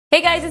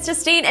Hey guys, it's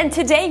Justine, and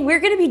today we're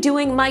going to be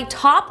doing my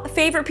top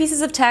favorite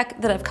pieces of tech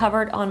that I've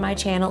covered on my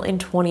channel in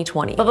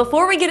 2020. But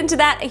before we get into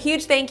that, a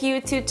huge thank you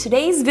to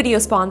today's video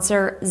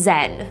sponsor,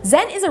 Zen.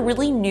 Zen is a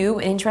really new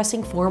and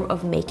interesting form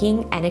of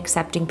making and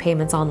accepting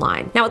payments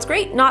online. Now, it's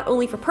great not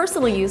only for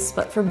personal use,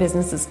 but for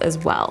businesses as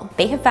well.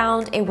 They have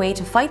found a way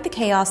to fight the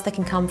chaos that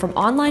can come from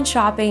online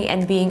shopping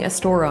and being a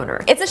store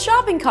owner. It's a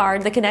shopping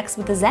card that connects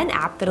with the Zen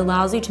app that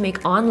allows you to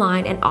make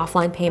online and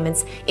offline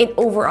payments in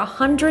over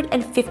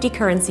 150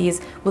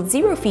 currencies with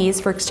zero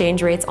fees for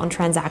exchange rates on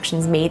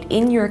transactions made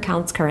in your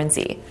account's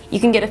currency. You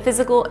can get a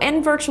physical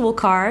and virtual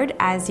card,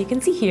 as you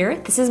can see here.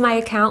 This is my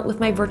account with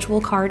my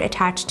virtual card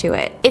attached to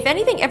it. If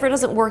anything ever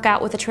doesn't work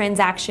out with a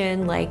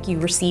transaction, like you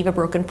receive a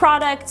broken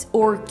product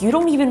or you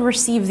don't even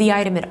receive the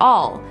item at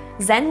all,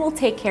 Zen will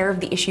take care of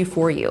the issue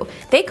for you.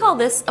 They call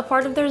this a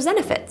part of their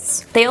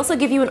Zenefits. They also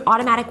give you an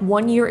automatic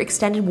 1-year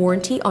extended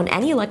warranty on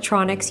any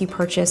electronics you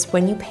purchase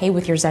when you pay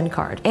with your Zen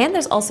card. And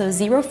there's also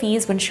zero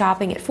fees when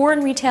shopping at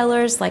foreign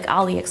retailers like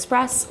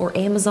AliExpress or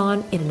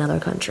Amazon in another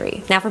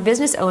country. Now, for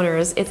business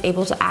owners, it's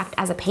able to act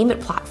as a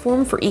payment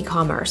platform for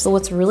e-commerce. So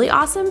what's really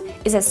awesome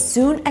is as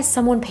soon as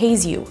someone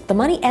pays you, the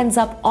money ends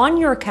up on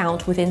your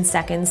account within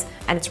seconds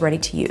and it's ready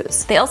to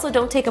use. They also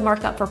don't take a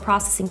markup for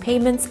processing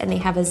payments, and they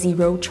have a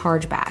zero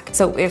chargeback.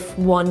 So if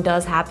one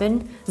does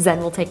happen, Zen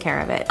will take care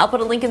of it. I'll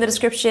put a link in the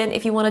description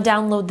if you want to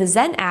download the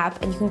Zen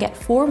app, and you can get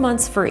 4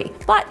 months free.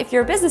 But if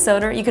you're a business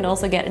owner, you can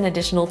also get an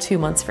additional 2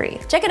 months free.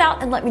 Check it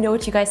out and let me know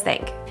what you guys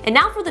think. And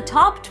now for the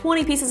top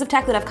 20 pieces of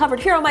tech that I've covered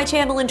here on my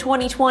channel in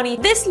 2020.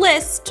 This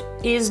list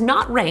is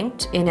not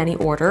ranked in any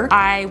order.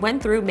 I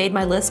went through, made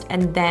my list,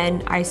 and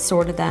then I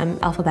sorted them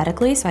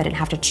alphabetically, so I didn't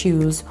have to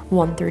choose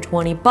 1 through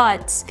 20.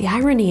 But the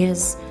irony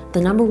is,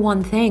 the number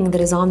one thing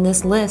that is on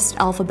this list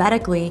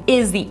alphabetically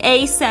is the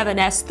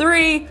A7S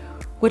III,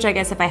 which I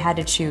guess if I had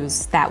to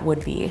choose, that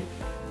would be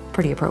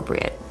pretty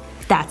appropriate.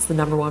 That's the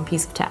number one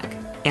piece of tech,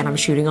 and I'm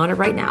shooting on it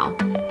right now.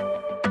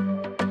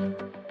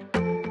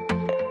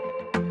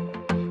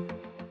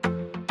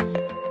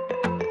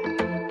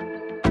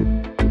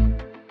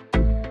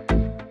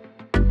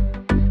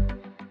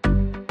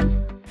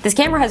 This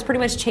camera has pretty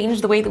much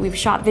changed the way that we've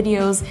shot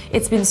videos.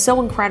 It's been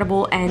so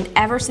incredible, and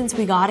ever since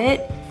we got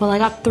it, well, I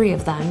got 3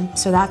 of them,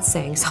 so that's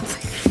saying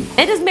something.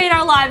 It has made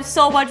our lives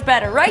so much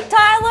better, right,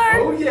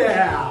 Tyler? Oh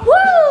yeah!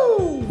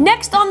 Woo!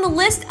 Next on the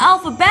list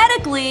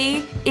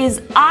alphabetically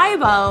is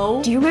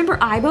Aibo. Do you remember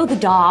Aibo the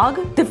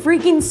dog? The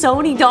freaking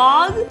Sony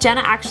dog?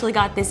 Jenna actually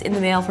got this in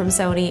the mail from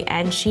Sony,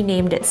 and she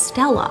named it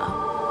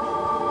Stella.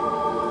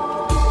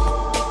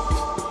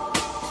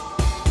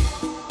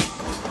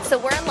 So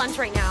we're at lunch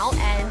right now,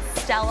 and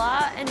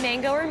Stella and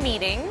Mango are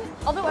meeting.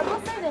 Although I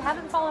will say they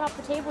haven't fallen off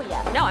the table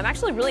yet. No, I'm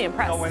actually really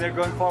impressed. No, when they're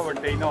going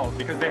forward, they know,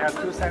 because they have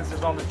 2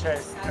 sensors on the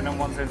chest and then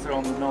 1 sensor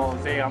on the nose.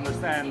 They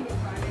understand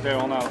they're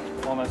on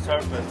a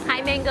surface.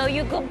 Hi, Mango,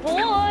 you good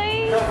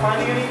boy. Not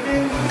finding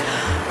anything?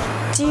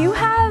 Do you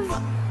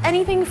have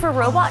anything for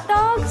robot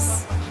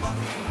dogs?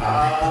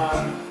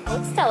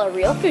 Look, Stella,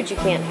 real food you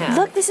can't have.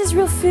 Look, this is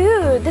real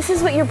food. This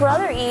is what your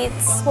brother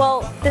eats.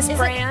 Well, this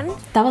brand.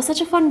 That was such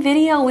a fun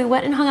video. We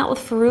went and hung out with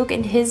Farouk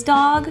and his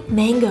dog,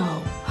 Mango.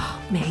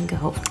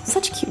 Mango,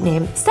 such a cute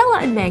name. Stella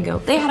and Mango,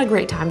 they had a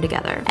great time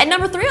together. And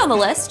number 3 on the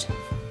list,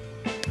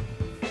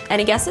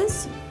 any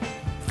guesses?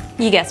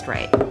 You guessed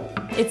right.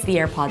 It's the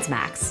AirPods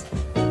Max.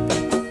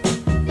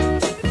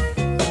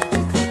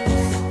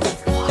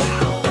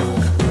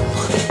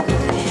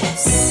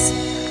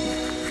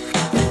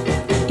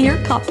 Ear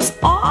cups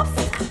off.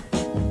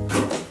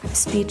 I'm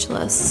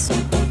speechless.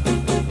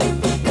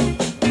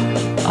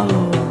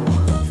 Oh,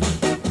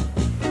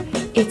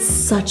 it's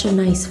such a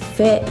nice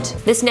fit.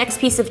 This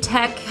next piece of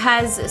tech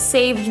has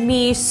saved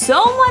me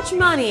so much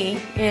money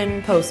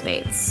in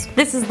Postmates.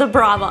 This is the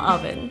Brava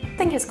oven. This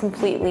thing has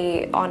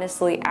completely,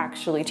 honestly,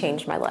 actually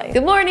changed my life.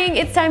 Good morning,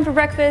 it's time for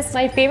breakfast.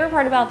 My favorite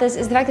part about this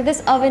is the fact that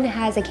this oven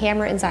has a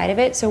camera inside of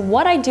it. So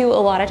what I do a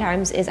lot of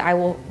times is I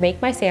will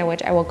make my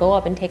sandwich, I will go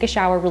up and take a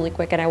shower really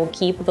quick, and I will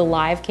keep the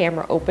live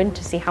camera open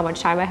to see how much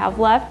time I have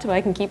left so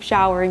I can keep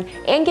showering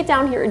and get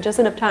down here in just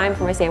enough time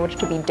for my sandwich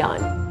to be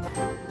done.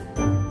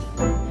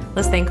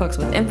 This thing cooks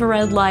with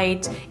infrared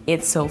light,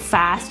 it's so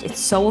fast, it's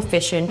so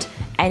efficient,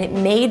 and it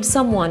made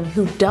someone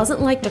who doesn't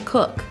like to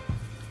cook.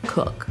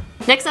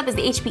 Next up is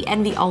the HP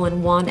Envy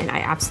All-in-One, and I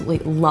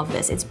absolutely love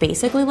this. It's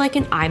basically like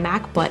an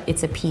iMac, but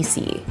it's a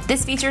PC.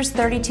 This features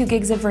 32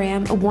 gigs of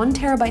RAM, a 1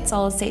 terabyte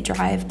solid-state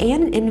drive,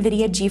 and an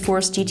NVIDIA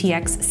GeForce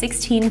GTX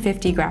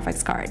 1650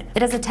 graphics card.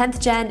 It has a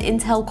 10th gen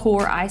Intel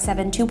Core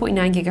i7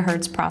 2.9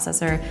 gigahertz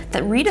processor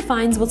that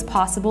redefines what's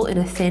possible in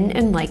a thin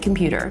and light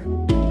computer.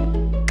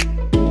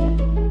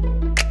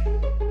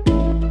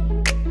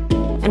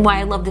 And why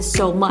I love this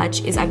so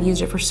much is I've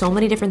used it for so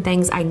many different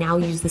things. I now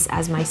use this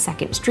as my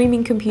second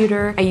streaming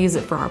computer. I use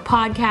it for our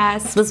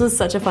podcast. This was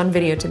such a fun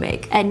video to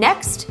make. And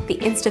next, the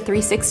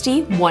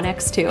Insta360 One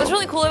X2. What's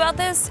really cool about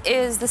this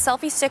is the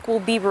selfie stick will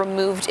be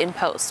removed in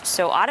post.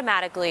 So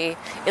automatically,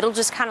 it'll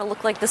just kind of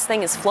look like this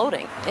thing is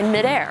floating in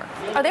midair.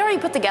 Are they already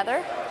put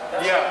together?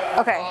 Yeah.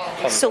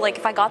 Okay. So like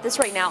if I got this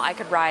right now, I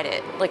could ride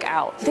it like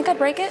out. You think I'd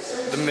break it?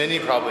 The Mini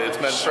probably. It's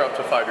meant for up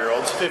to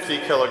 5-year-olds. 50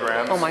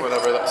 kilograms, Oh my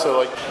whatever. That, so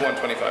like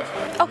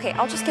 125. Okay,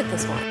 I'll just get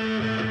this one.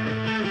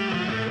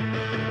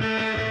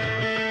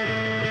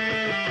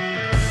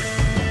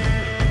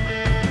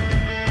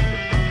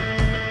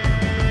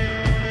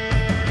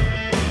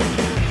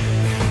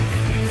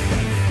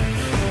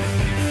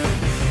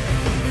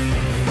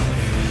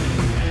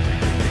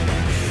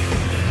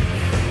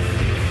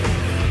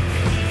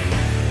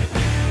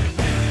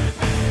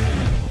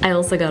 I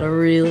also got a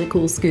really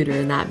cool scooter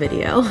in that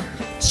video.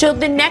 So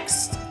the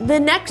next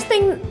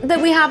thing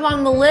that we have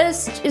on the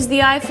list is the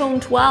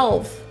iPhone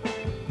 12.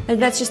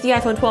 And that's just the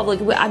iPhone 12.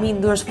 Like, I mean,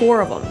 there's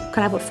 4 of them.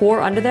 Can I put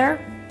 4 under there?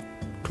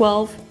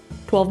 12,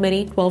 12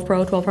 mini, 12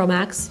 Pro, 12 Pro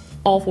Max,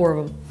 all 4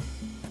 of them.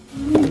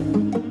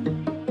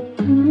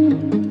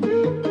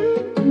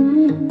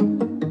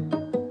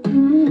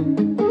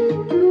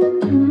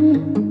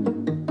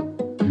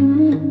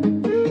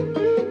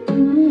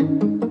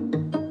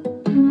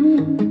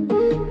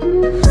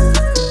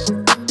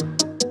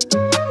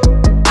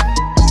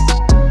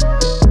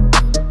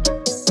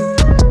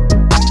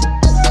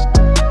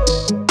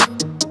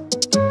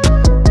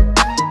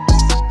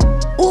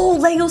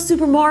 Lego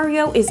Super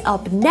Mario is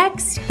up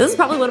next. This is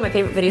probably one of my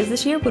favorite videos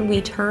this year when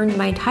we turned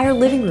my entire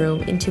living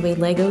room into a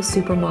Lego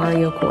Super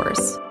Mario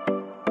course.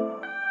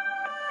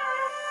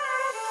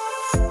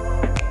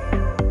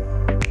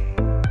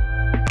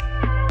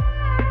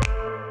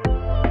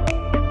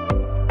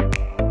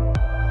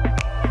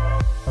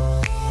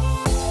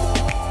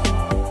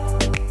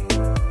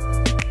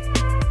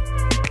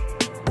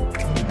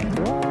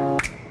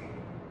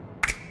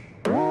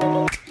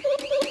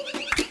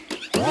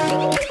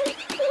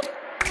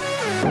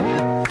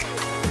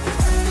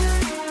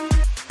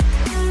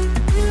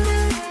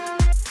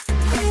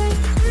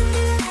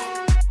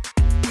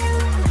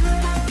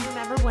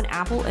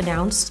 Apple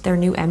announced their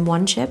new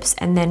M1 chips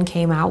and then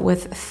came out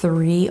with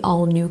 3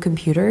 all-new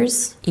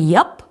computers?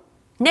 Yup.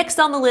 Next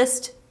on the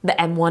list, the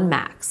M1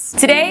 Max.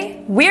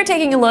 Today, we're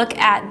taking a look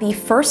at the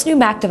first new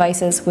Mac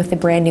devices with the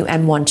brand new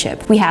M1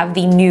 chip. We have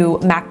the new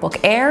MacBook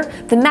Air,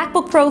 the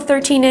MacBook Pro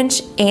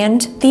 13-inch,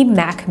 and the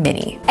Mac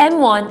Mini.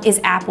 M1 is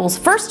Apple's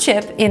first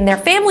chip in their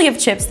family of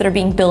chips that are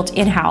being built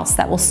in-house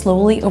that will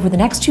slowly, over the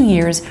next 2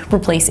 years,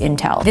 replace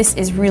Intel. This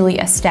is really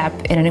a step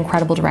in an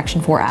incredible direction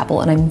for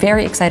Apple, and I'm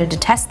very excited to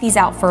test these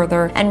out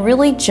further and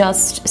really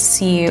just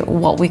see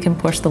what we can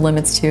push the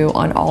limits to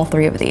on all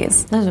 3 of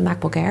these. There's a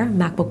MacBook Air,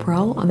 MacBook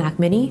Pro, a Mac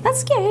Mini. That's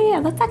scary.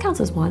 Yeah, that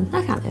counts as one.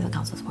 That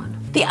counts as one.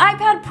 The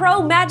iPad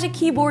Pro Magic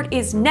Keyboard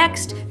is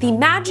next. The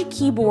Magic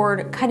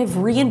Keyboard kind of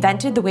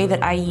reinvented the way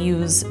that I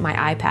use my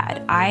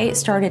iPad. I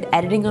started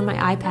editing on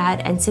my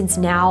iPad, and since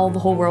now the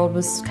whole world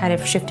was kind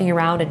of shifting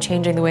around and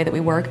changing the way that we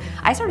work,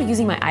 I started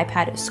using my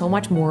iPad so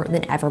much more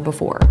than ever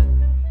before.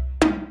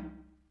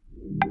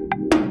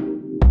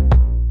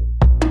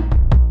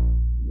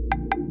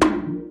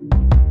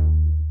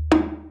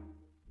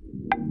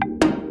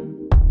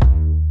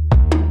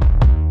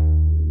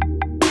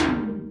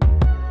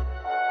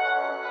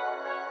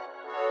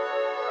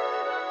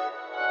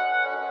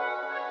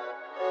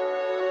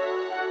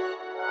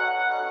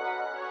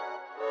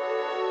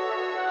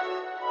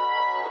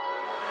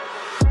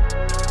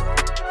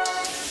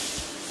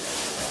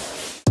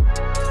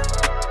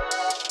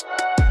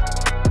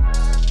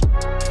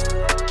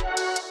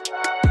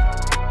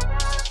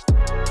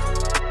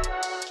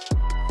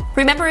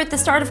 Remember at the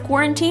start of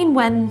quarantine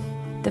when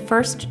the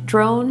first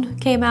drone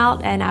came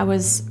out and I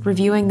was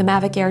reviewing the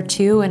Mavic Air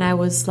 2 and I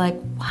was like,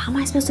 how am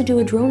I supposed to do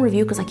a drone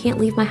review because I can't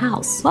leave my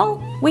house?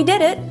 Well, we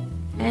did it,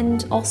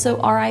 and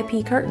also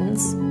RIP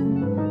curtains.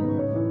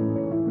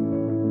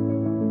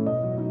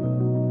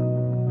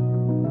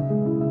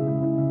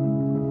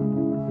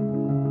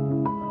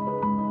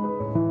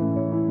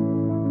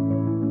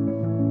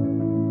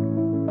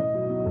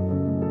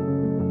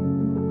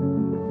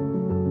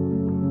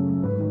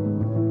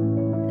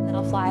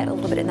 Fly it a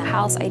little bit in the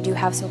house. I do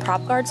have some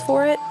prop guards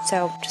for it,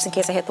 so just in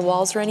case I hit the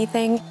walls or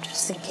anything.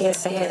 I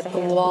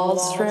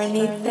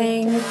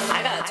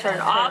gotta turn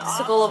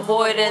obstacle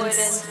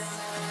avoidance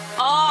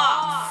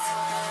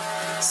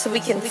off so we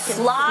can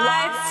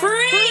fly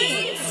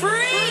free.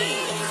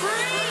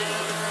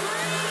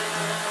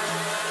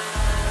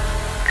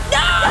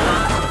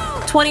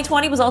 No!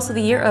 2020 was also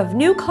the year of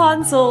new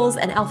consoles,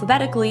 and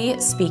alphabetically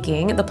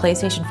speaking, the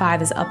PlayStation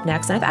 5 is up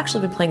next, and I've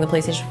actually been playing the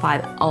PlayStation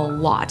 5 a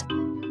lot.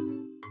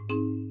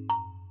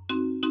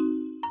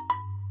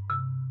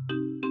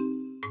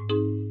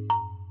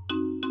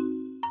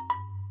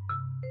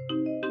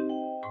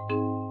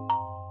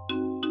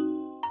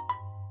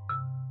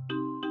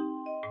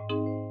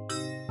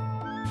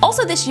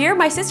 Also this year,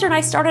 my sister and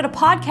I started a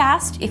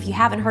podcast. If you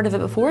haven't heard of it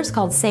before, it's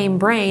called Same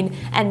Brain,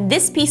 and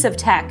this piece of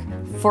tech,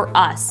 for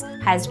us,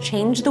 has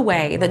changed the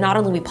way that not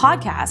only we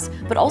podcast,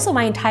 but also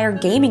my entire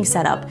gaming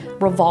setup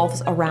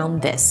revolves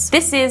around this.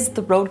 This is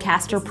the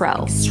Rodecaster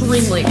Pro.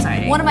 Extremely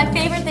exciting. One of my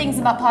favorite things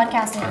about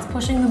podcasting is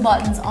pushing the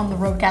buttons on the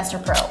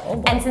Rodecaster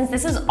Pro. And since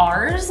this is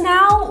ours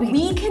now,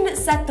 we can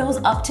set those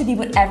up to be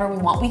whatever we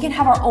want. We can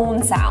have our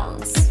own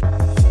sounds.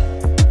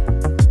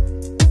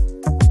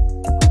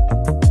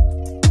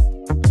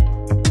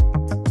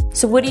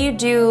 So what do you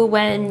do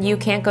when you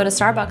can't go to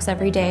Starbucks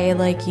every day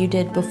like you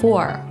did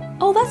before?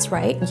 Oh, that's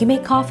right, you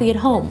make coffee at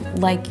home,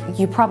 like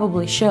you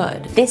probably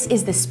should. This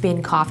is the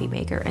Spin Coffee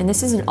Maker, and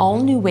this is an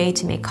all-new way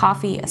to make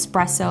coffee,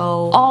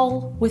 espresso,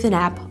 all with an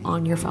app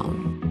on your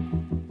phone.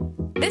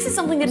 This is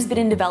something that has been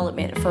in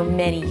development for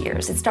many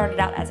years. It started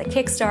out as a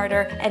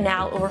Kickstarter, and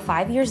now over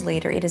 5 years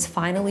later, it is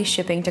finally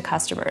shipping to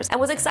customers. And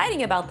what's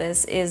exciting about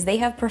this is they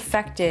have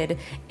perfected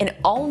an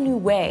all-new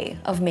way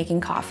of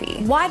making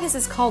coffee. Why this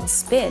is called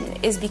Spin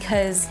is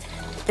because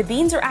the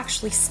beans are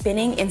actually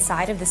spinning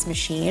inside of this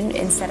machine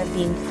instead of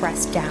being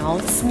pressed down.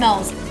 It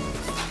smells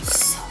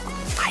so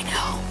good. I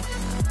know.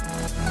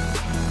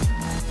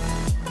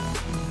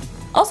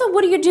 Also,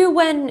 what do you do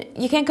when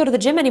you can't go to the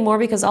gym anymore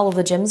because all of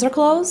the gyms are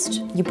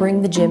closed? You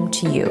bring the gym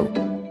to you.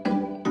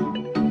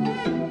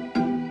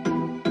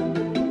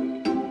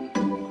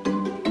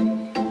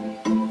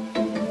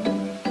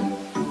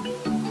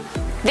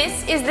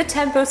 This is the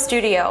Tempo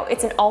Studio.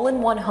 It's an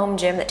all-in-one home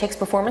gym that takes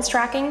performance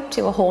tracking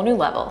to a whole new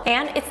level.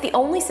 And it's the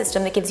only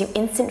system that gives you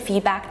instant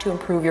feedback to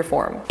improve your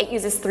form. It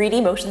uses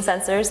 3D motion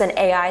sensors and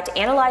AI to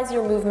analyze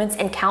your movements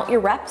and count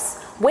your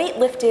reps, weight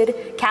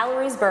lifted,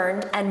 calories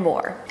burned, and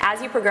more.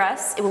 As you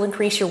progress, it will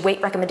increase your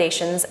weight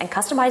recommendations and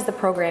customize the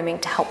programming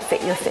to help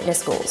fit your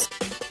fitness goals.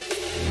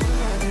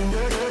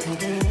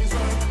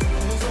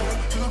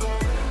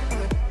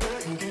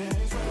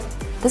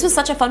 This was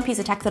such a fun piece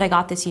of tech that I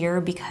got this year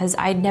because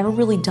I'd never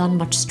really done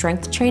much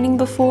strength training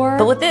before.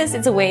 But with this,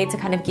 it's a way to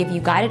kind of give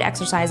you guided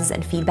exercises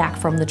and feedback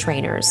from the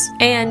trainers.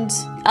 And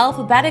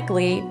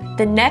alphabetically,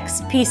 the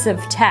next piece of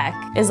tech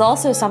is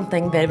also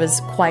something that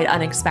was quite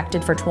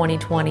unexpected for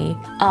 2020.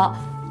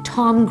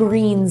 Tom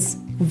Green's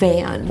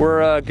van.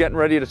 We're getting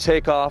ready to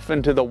take off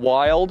into the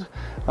wild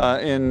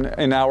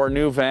in our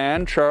new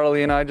van.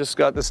 Charlie and I just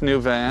got this new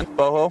van.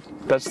 Boho,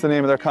 that's the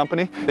name of their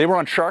company. They were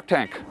on Shark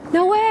Tank.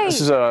 No way!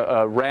 This is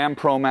a Ram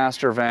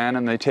ProMaster van,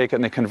 and they take it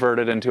and they convert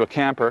it into a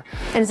camper.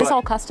 And is this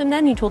all custom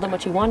then? You told them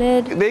what you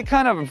wanted? They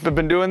kind of have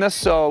been doing this,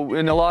 so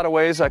in a lot of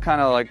ways I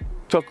kind of like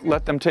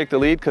let them take the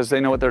lead because they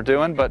know what they're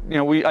doing. But you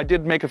know, I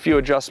did make a few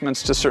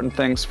adjustments to certain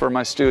things for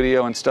my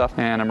studio and stuff,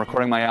 and I'm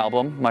recording my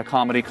album, my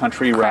comedy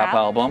country rap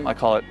album. I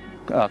call it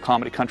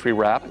comedy country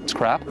rap. It's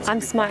crap.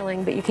 I'm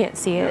smiling, but you can't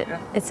see it.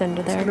 Yeah. It's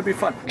under there. It's gonna be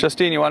fun.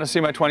 Justine, you want to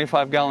see my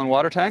 25-gallon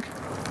water tank?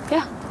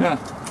 Yeah.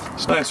 Yeah.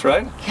 It's nice,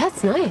 right? Yeah,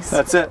 it's nice.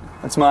 That's it.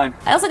 That's mine.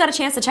 I also got a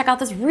chance to check out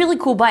this really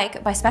cool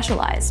bike by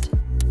Specialized.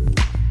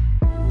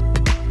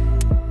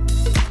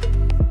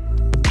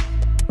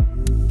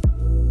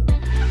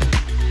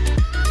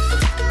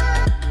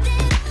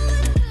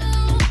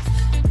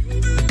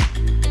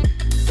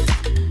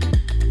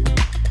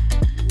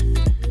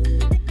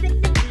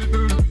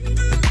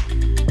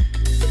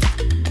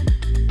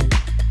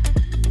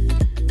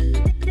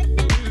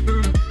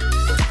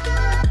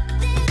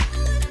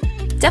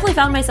 Definitely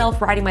found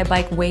myself riding my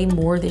bike way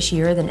more this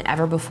year than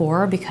ever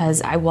before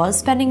because I was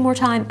spending more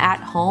time at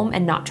home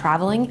and not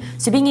traveling.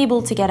 So being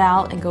able to get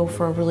out and go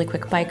for a really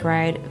quick bike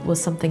ride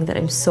was something that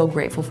I'm so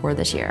grateful for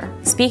this year.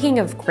 Speaking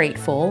of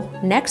grateful,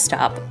 next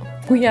up,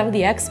 we have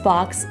the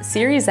Xbox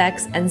Series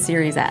X and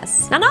Series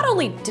S. Now, not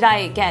only did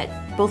I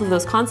get both of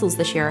those consoles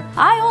this year,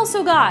 I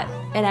also got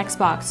an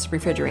Xbox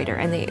refrigerator,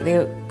 and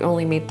they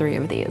only made 3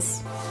 of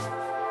these.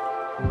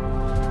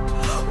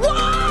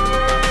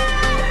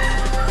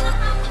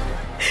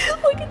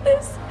 Look at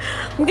this.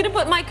 I'm gonna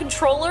put my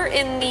controller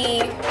in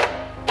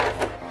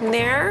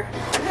there.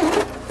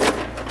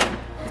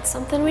 It's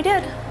something we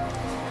did.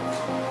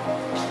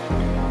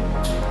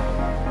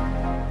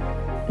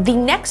 The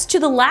next to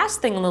the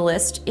last thing on the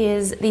list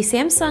is the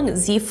Samsung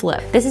Z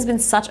Flip. This has been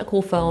such a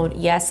cool phone.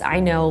 Yes, I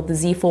know the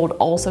Z Fold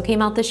also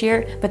came out this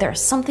year, but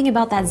there's something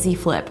about that Z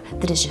Flip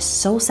that is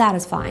just so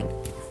satisfying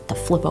to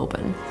flip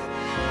open.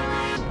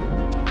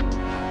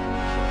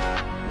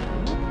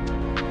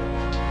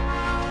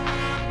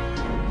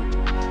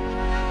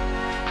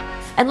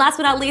 And last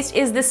but not least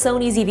is the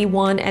Sony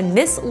ZV-1, and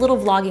this little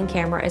vlogging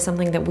camera is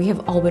something that we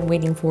have all been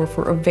waiting for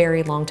a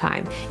very long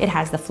time. It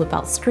has the flip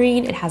out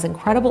screen, it has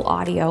incredible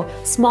audio,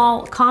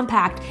 small,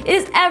 compact. It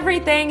is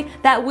everything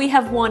that we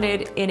have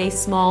wanted in a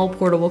small,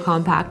 portable,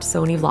 compact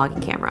Sony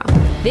vlogging camera.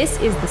 This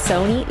is the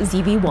Sony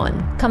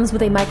ZV-1. Comes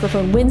with a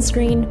microphone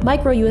windscreen,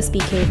 micro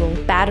USB cable,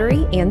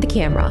 battery, and the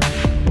camera.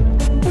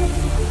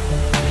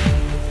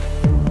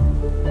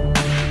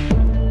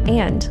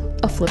 And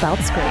a flip out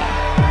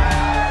screen.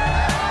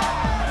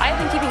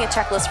 a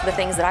checklist for the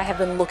things that I have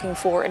been looking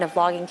for in a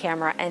vlogging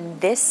camera, and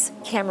this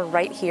camera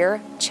right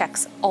here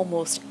checks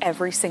almost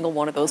every single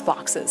one of those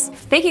boxes.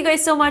 Thank you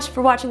guys so much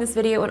for watching this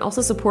video and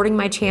also supporting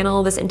my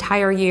channel this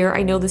entire year.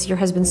 I know this year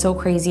has been so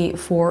crazy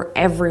for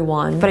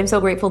everyone, but I'm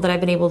so grateful that I've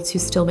been able to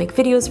still make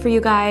videos for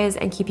you guys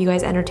and keep you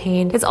guys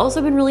entertained. It's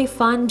also been really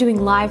fun doing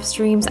live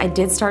streams. I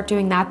did start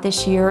doing that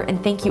this year,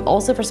 and thank you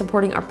also for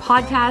supporting our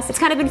podcast. It's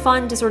kind of been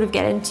fun to sort of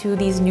get into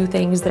these new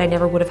things that I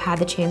never would have had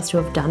the chance to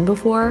have done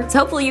before. So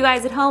hopefully you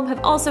guys at home have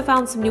also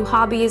found some new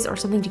hobbies or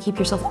something to keep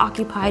yourself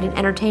occupied and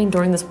entertained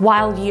during this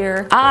wild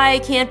year.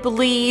 I can't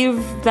believe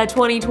that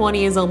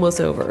 2020 is almost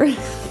over.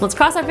 Let's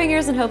cross our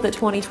fingers and hope that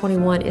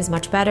 2021 is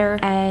much better,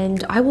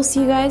 and I will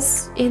see you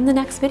guys in the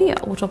next video,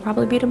 which will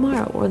probably be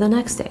tomorrow or the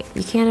next day.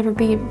 You can't ever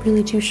be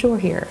really too sure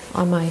here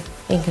on my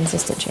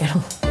inconsistent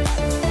channel.